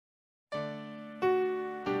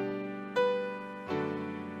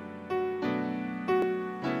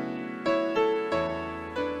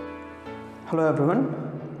Hello everyone,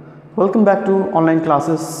 welcome back to online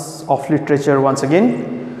classes of literature once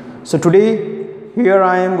again. So today here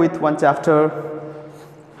I am with one chapter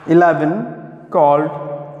 11 called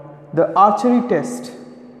the archery test.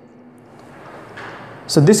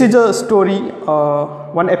 So this is a story,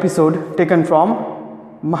 one episode taken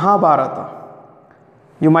from Mahabharata.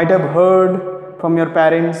 You might have heard from your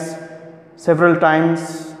parents several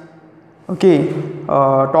times,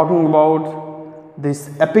 talking about this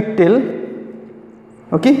epic tale.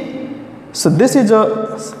 So this is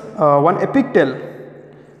a one epic tale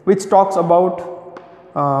which talks about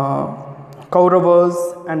Kauravas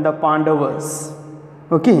and the Pandavas.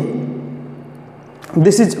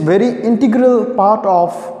 This is very integral part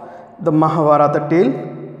of the Mahabharata tale,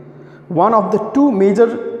 one of the two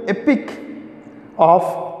major epic of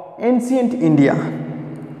ancient India.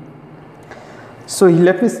 So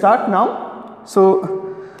let me start now. So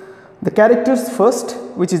the characters first,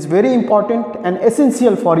 which is very important and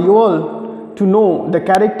essential for you all to know the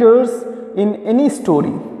characters in any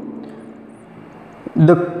story.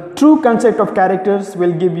 The true concept of characters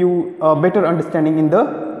will give you a better understanding in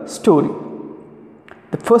the story.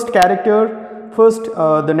 The first character,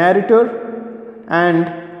 the narrator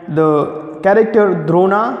and the character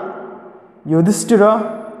Drona,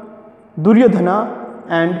 Yudhishthira, Duryodhana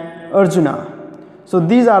and Arjuna. So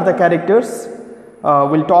these are the characters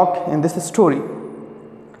we'll talk in this story.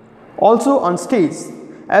 Also on stage,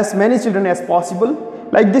 as many children as possible,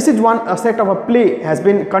 like this is a set of a play has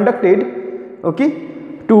been conducted,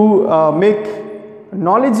 to make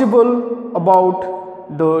knowledgeable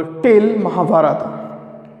about the tale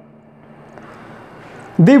Mahabharata.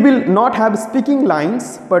 They will not have speaking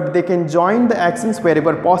lines, but they can join the actions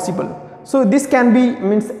wherever possible. So this can be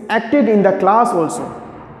acted in the class also.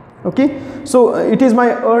 So it is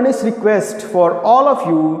my earnest request for all of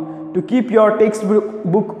you to keep your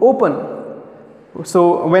textbook open.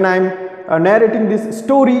 So when I am narrating this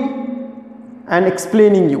story and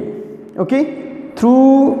explaining you,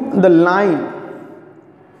 through the line,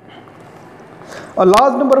 a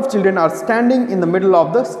large number of children are standing in the middle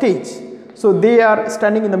of the stage. So they are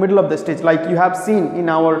standing in the middle of the stage, like you have seen in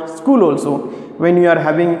our school also, when we are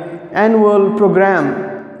having annual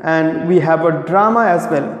program and we have a drama as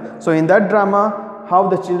well. So in that drama, how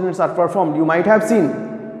the children are performed, you might have seen.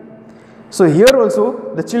 So here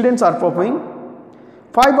also the children are performing.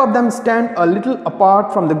 5 of them stand a little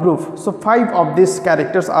apart from the group. So 5 of these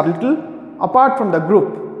characters are little apart from the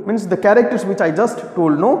group. Means the characters which I just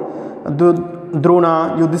told, the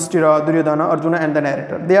Drona, Yudhishthira, Duryodhana, Arjuna and the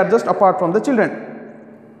narrator. They are just apart from the children.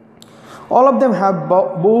 All of them have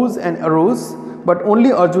bows and arrows, but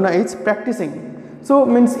only Arjuna is practicing. So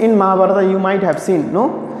means in Mahabharata you might have seen,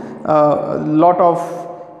 lot of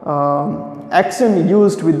action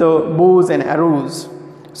used with the bows and arrows.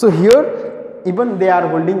 So here even they are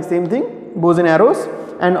holding same thing, bows and arrows,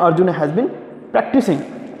 and Arjuna has been practicing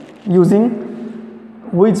using,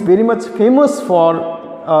 who is very much famous for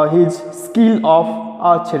his skill of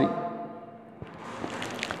archery.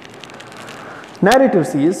 Narrator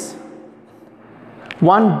says,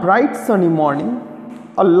 one bright sunny morning,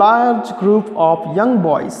 a large group of young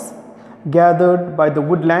boys gathered by the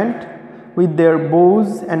woodland with their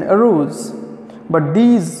bows and arrows. But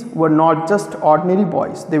these were not just ordinary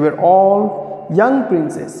boys, they were all young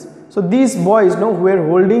princes. So these boys who were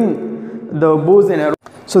holding the bows and arrows.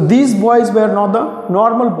 So these boys were not the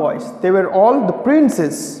normal boys, they were all the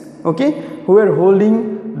princes, who were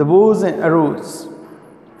holding the bows and arrows.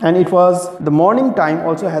 And it was the morning time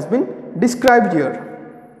also has been described here.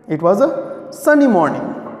 It was a sunny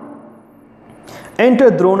morning.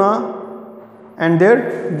 Enter Drona and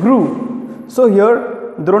their guru. So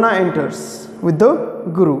here Drona enters with the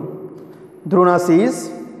guru. Drona says,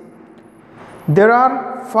 there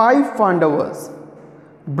are 5 Pandavas,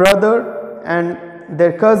 brother and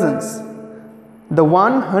their cousins, the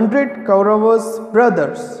 100 Kauravas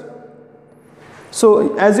brothers.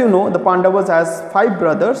 So as you know, the Pandavas has 5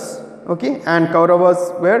 brothers, and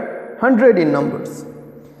Kauravas were 100 in numbers.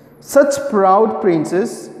 Such proud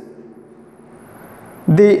princes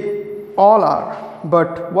they all are,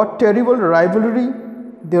 but what terrible rivalry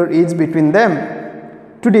there is between them.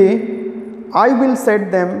 Today I will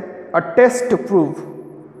set them a test to prove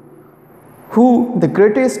who the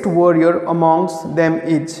greatest warrior amongst them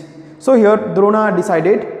is. So here Drona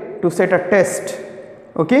decided to set a test,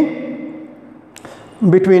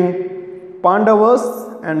 between Pandavas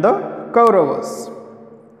and the Kauravas,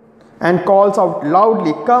 and calls out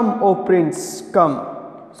loudly, come O prince, come.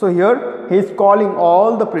 So here he is calling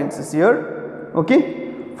all the princes here,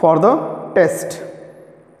 for the test.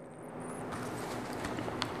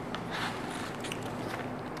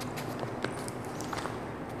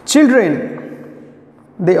 Children,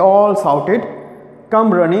 they all shouted,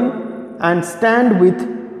 come running and stand with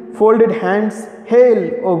folded hands.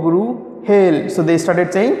 Hail, O Guru, hail. So they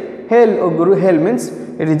started saying, hail, O Guru. Hail means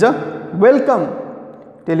it is a welcome,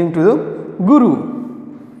 telling to the Guru.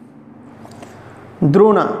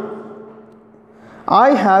 Drona, I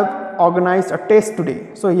have organized a test today.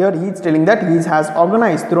 So here he is telling that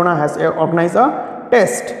Drona has organized a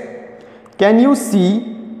test. Can you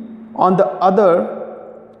see on the other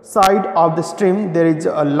side of the stream there is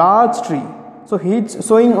a large tree? So he is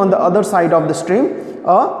showing on the other side of the stream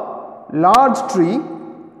a large tree.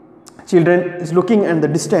 Children is looking at the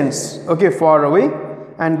distance, okay, far away,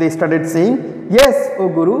 and they started saying, yes, O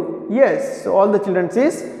Guru, yes. So all the children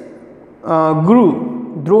says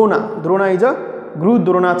Guru, Drona. Drona is a Guru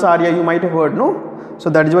Dronacharya, you might have heard, no? So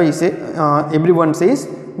that is why he say everyone says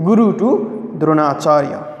Guru to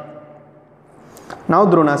Dronacharya. Now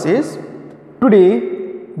Drona says, today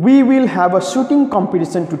we will have a shooting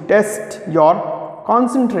competition to test your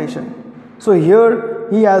concentration. So here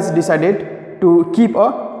he has decided to keep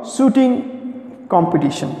a shooting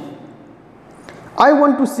competition. I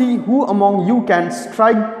want to see who among you can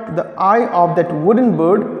strike the eye of that wooden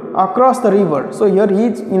bird across the river. So here he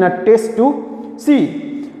is in a test to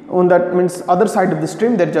see, on that means other side of the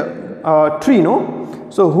stream there is a tree, no?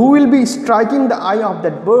 So who will be striking the eye of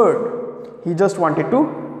that bird? He just wanted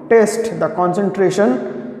to test the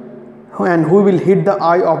concentration and who will hit the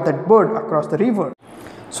eye of that bird across the river.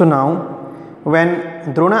 So now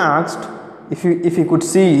when Drona asked if he could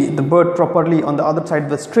see the bird properly on the other side of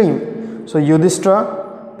the stream, so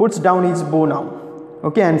Yudhishthira puts down his bow now,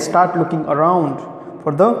 okay, and start looking around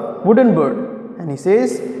for the wooden bird, and he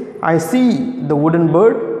says, I see the wooden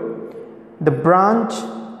bird, the branch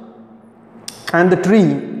and the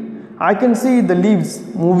tree. I can see the leaves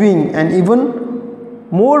moving and even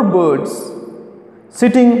more birds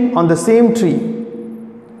sitting on the same tree.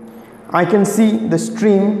 I can see the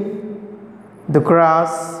stream, the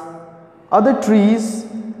grass, other trees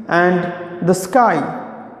and the sky.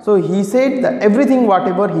 So he said that everything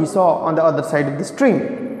whatever he saw on the other side of the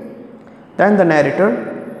stream. Then the narrator,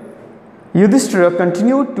 Yudhishthira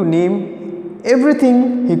continued to name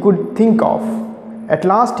everything he could think of. At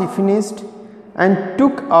last he finished and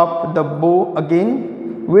took up the bow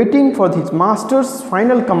again, waiting for his master's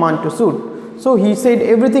final command to shoot. So he said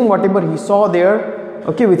everything whatever he saw there,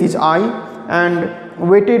 okay, with his eye, and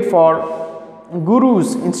waited for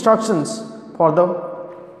Guru's instructions for the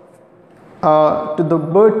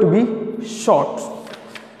bird to be shot.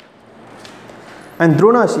 And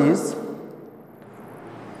Drona says,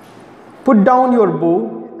 put down your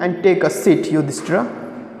bow and take a seat, Yudhishthira.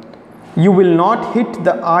 You will not hit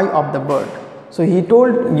the eye of the bird. So he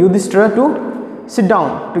told Yudhishthira to sit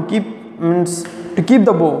down, to keep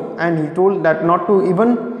the bow, and he told that not to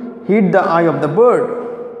even hit the eye of the bird.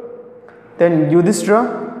 Then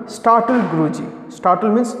Yudhishthira startled Guruji.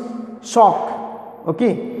 Startled means shocked,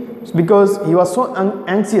 okay, because he was so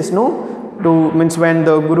anxious, no, to means when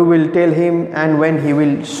the Guru will tell him and when he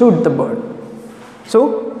will shoot the bird.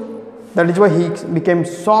 So that is why he became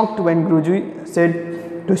shocked when Guruji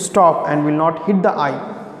said to stop and will not hit the eye.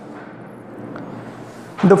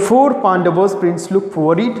 The four Pandavas prince look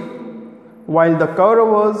worried, while the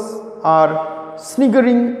Kauravas are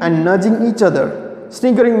sniggering and nudging each other.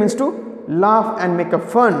 Sniggering means to laugh and make a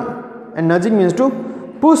fun, and nudging means to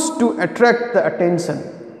push to attract the attention.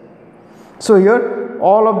 So here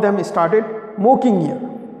all of them started mocking here.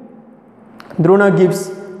 Drona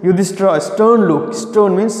gives Yudhishthira a stern look.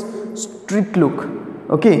 Stern means strict look,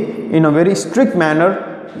 okay, in a very strict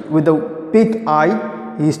manner with a big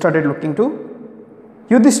eye. He started looking to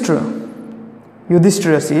Yudhishthira.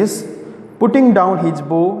 Yudhishthira says, putting down his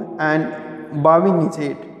bow and bowing his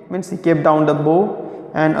head, means he kept down the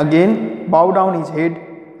bow and again bowed down his head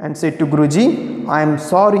and said to Guruji, I am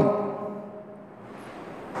sorry.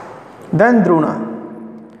 Then Drona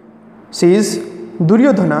says,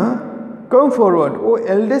 Duryodhana, come forward, O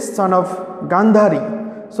eldest son of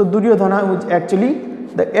Gandhari. So Duryodhana was actually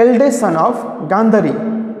the eldest son of Gandhari,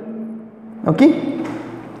 okay.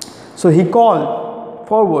 So he called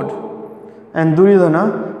forward, and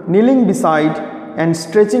Duryodhana kneeling beside and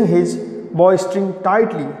stretching his bowstring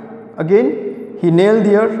tightly. Again he knelt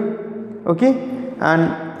there, okay,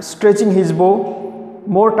 and stretching his bow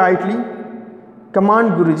more tightly,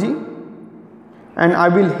 command Guruji, and I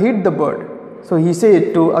will hit the bird. So he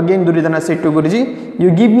said to, again Duryodhana said to Guruji,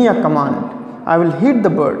 you give me a command, I will hit the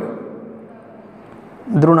bird.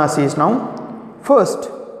 Drona says now, first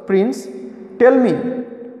prince, tell me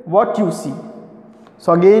what you see.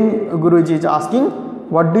 So again Guruji is asking,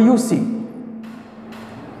 what do you see?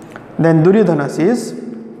 Then Duryodhana says,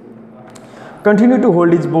 continue to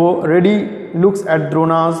hold his bow ready, looks at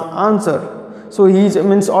Drona's answer. So he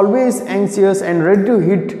means always anxious and ready to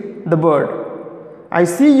hit the bird. I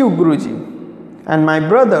see you, Guruji, and my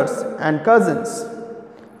brothers and cousins.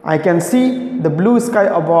 I can see the blue sky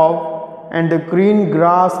above and the green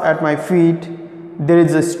grass at my feet. There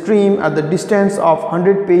is a stream at the distance of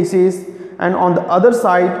 100 paces, and on the other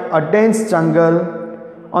side a dense jungle.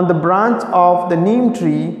 On the branch of the neem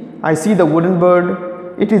tree, I see the wooden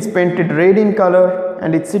bird. It is painted red in color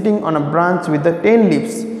and it's sitting on a branch with the 10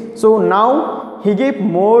 leaves. So now he gave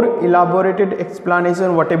more elaborated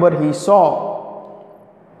explanation whatever he saw,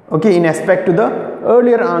 okay, in respect to the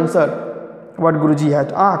earlier answer what Guruji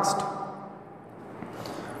had asked.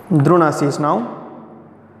 Drona says now,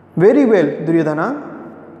 very well, Duryodhana,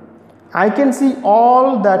 I can see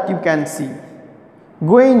all that you can see.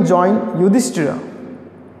 Go and join Yudhishthira.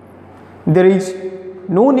 There is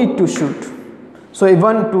no need to shoot. So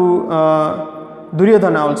even to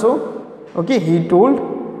Duryodhana also, okay, he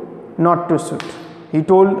told not to shoot. He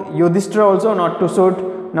told Yudhishthira also not to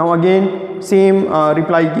shoot. Now again same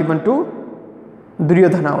reply given to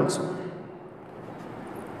Duryodhana also.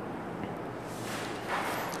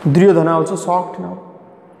 Duryodhana also shocked now,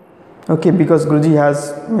 okay, because Guruji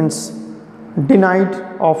has denied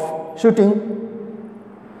of shooting,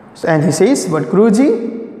 and he says, but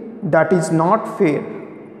Guruji, that is not fair.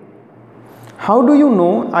 How do you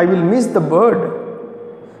know I will miss the bird?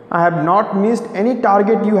 I have not missed any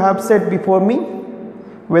target you have set before me,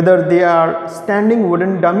 whether they are standing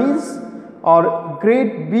wooden dummies or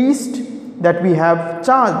great beast that we have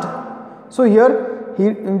charged. So here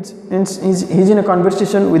he's in a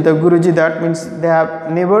conversation with the Guruji, that means they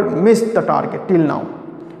have never missed the target till now.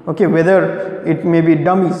 Okay, whether it may be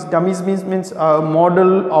dummies. Dummies means a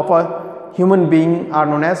model of a human being are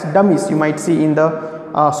known as dummies. You might see in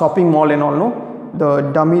the shopping mall and all, no, the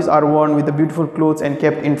dummies are worn with the beautiful clothes and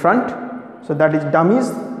kept in front. So that is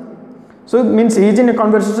dummies. So it means he is in a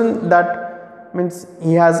conversation, that means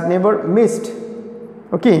he has never missed,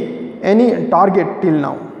 okay, any target till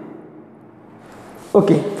now.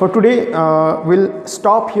 Okay, for today we'll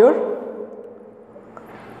stop here.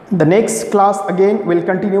 The next class again will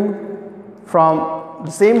continue from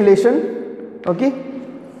the same lesson, okay.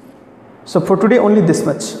 So for today only this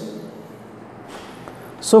much.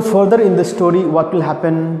 So further in the story what will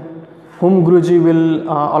happen, whom Guruji will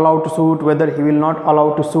allow to shoot, whether he will not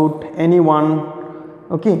allow to shoot anyone,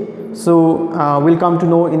 okay. So we'll come to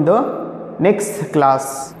know in the next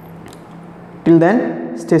class. Till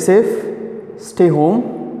then, stay safe, stay home,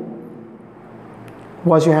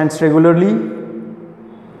 wash your hands regularly,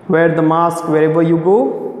 wear the mask wherever you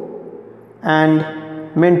go,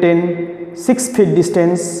 and maintain 6 feet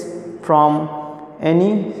distance from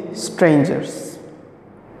any strangers.